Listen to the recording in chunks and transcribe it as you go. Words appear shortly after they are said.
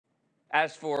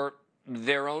As for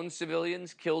their own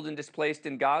civilians killed and displaced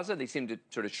in Gaza, they seem to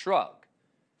sort of shrug.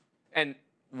 And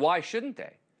why shouldn't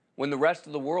they, when the rest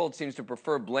of the world seems to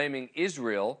prefer blaming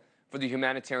Israel for the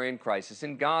humanitarian crisis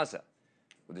in Gaza,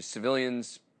 with the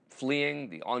civilians fleeing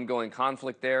the ongoing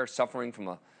conflict there, suffering from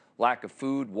a lack of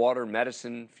food, water,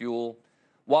 medicine, fuel,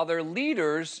 while their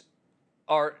leaders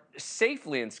are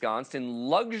safely ensconced in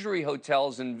luxury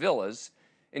hotels and villas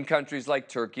in countries like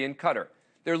Turkey and Qatar.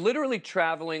 They're literally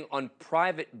traveling on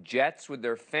private jets with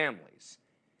their families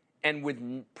and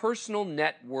with personal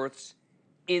net worths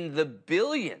in the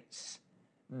billions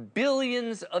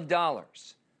of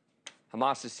dollars.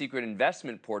 Hamas's secret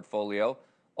investment portfolio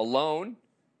alone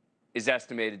is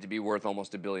estimated to be worth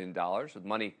almost $1 billion, with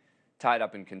money tied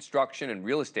up in construction and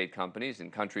real estate companies in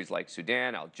countries like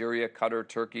Sudan, Algeria, Qatar,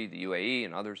 Turkey, the UAE,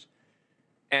 and others.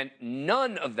 And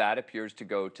none of that appears to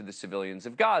go to the civilians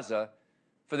of Gaza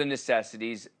for the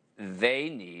necessities they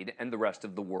need and the rest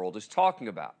of the world is talking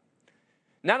about.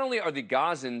 Not only are the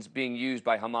Gazans being used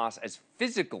by Hamas as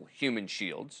physical human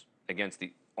shields against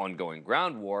the ongoing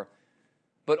ground war,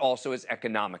 but also as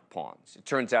economic pawns. It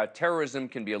turns out terrorism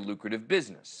can be a lucrative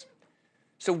business.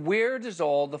 So where does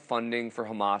all the funding for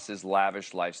Hamas's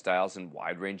lavish lifestyles and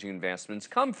wide-ranging investments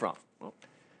come from? Well,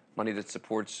 money that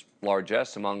supports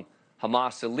largesse among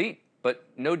Hamas elite, but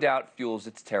no doubt fuels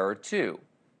its terror too.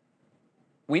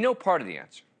 We know part of the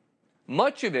answer.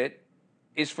 Much of it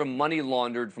is from money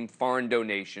laundered from foreign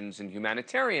donations and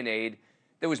humanitarian aid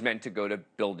that was meant to go to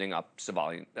building up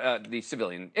the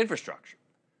civilian infrastructure.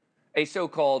 A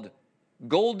so-called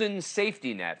golden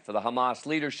safety net for the Hamas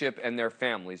leadership and their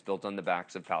families built on the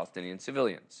backs of Palestinian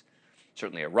civilians.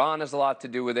 Certainly Iran has a lot to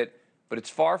do with it, but it's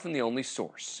far from the only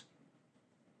source.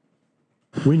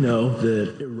 We know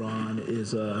that Iran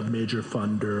is a major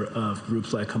funder of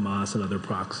groups like Hamas and other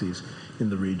proxies in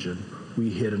the region. We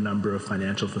hit a number of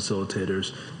financial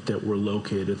facilitators that were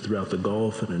located throughout the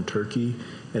Gulf and in Turkey,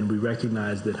 and we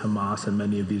recognize that Hamas and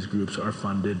many of these groups are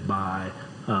funded by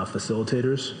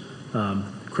facilitators,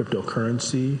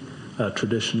 cryptocurrency,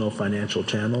 traditional financial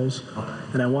channels.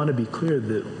 And I want to be clear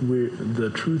that the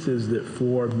truth is that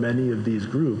for many of these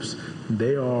groups,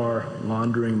 they are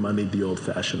laundering money the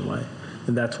old-fashioned way.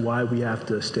 And that's why we have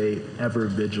to stay ever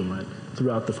vigilant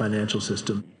throughout the financial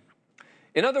system.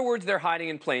 In other words, they're hiding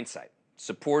in plain sight,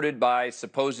 supported by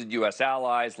supposed U.S.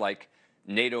 allies like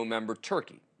NATO member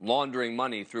Turkey, laundering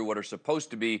money through what are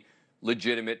supposed to be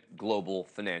legitimate global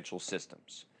financial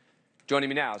systems. Joining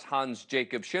me now is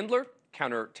Hans-Jakob Schindler,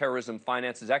 counterterrorism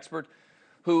finances expert,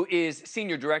 who is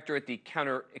senior director at the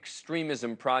Counter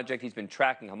Extremism Project. He's been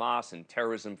tracking Hamas and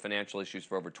terrorism financial issues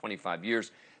for over 25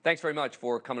 years. Thanks very much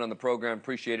for coming on the program.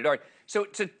 Appreciate it. All right, so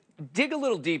to dig a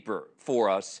little deeper for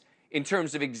us in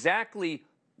terms of exactly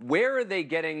where are they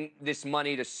getting this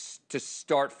money to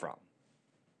start from?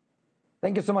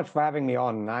 Thank you so much for having me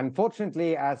on.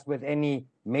 Unfortunately, as with any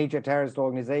major terrorist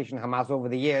organization, Hamas over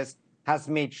the years has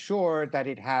made sure that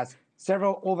it has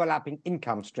several overlapping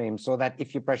income streams so that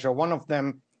if you pressure one of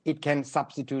them, it can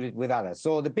substitute it with others.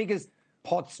 So the biggest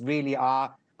pots really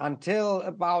are, until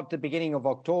about the beginning of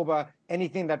October,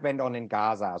 anything that went on in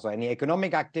Gaza, so any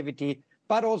economic activity,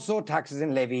 but also taxes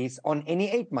and levies on any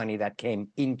aid money that came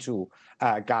into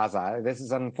Gaza. This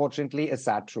is unfortunately a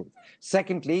sad truth.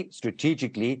 Secondly,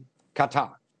 strategically,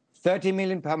 Qatar. 30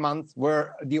 million per month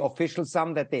were the official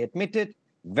sum that they admitted.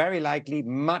 Very likely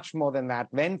much more than that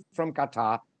went from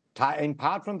Qatar, in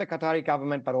part from the Qatari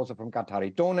government, but also from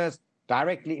Qatari donors,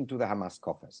 directly into the Hamas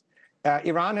coffers.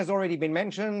 Iran has already been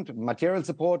mentioned, material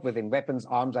support within weapons,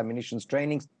 arms, ammunition,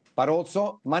 trainings, but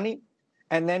also money.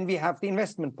 And then we have the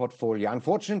investment portfolio.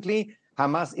 Unfortunately,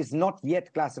 Hamas is not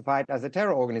yet classified as a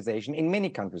terror organization in many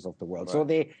countries of the world. Right. So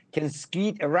they can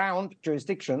skeet around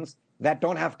jurisdictions that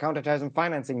don't have counterterrorism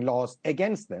financing laws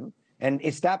against them and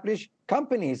establish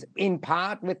companies in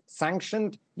part with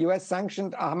sanctioned,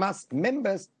 US-sanctioned Hamas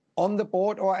members on the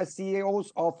board or as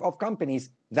CEOs of companies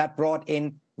that brought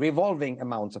in revolving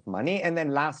amounts of money. And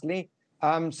then lastly,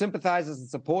 sympathizers and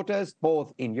supporters,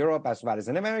 both in Europe as well as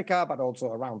in America, but also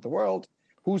around the world,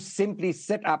 who simply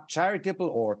set up charitable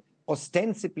or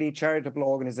ostensibly charitable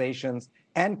organizations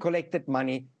and collected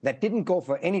money that didn't go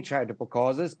for any charitable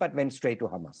causes, but went straight to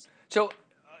Hamas. So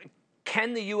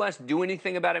can the U.S. do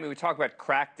anything about it? I mean, we talk about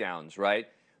crackdowns, right?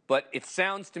 But it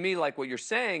sounds to me like what you're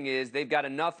saying is they've got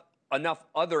enough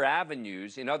other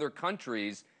avenues in other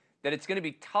countries that it's going to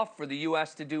be tough for the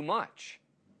U.S. to do much.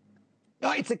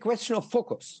 No, it's a question of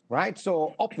focus, right?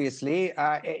 So obviously,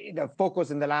 the focus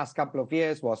in the last couple of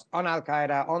years was on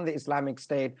Al-Qaeda, on the Islamic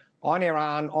State, on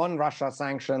Iran, on Russia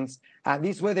sanctions. And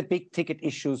these were the big ticket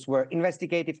issues where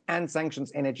investigative and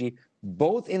sanctions energy,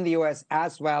 both in the US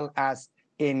as well as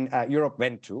in Europe,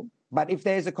 went to. But if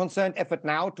there is a concerned effort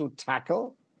now to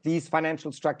tackle these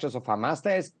financial structures of Hamas,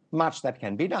 there is much that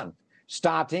can be done,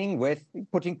 starting with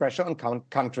putting pressure on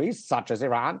countries such as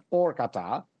Iran or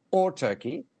Qatar or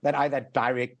Turkey that either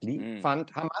directly fund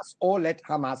Hamas or let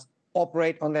Hamas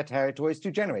operate on their territories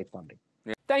to generate funding.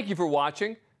 Thank you for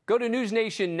watching. Go to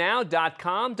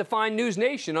newsnationnow.com to find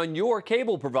NewsNation on your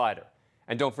cable provider.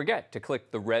 And don't forget to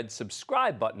click the red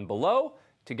subscribe button below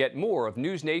to get more of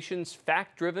NewsNation's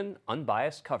fact-driven,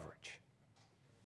 unbiased coverage.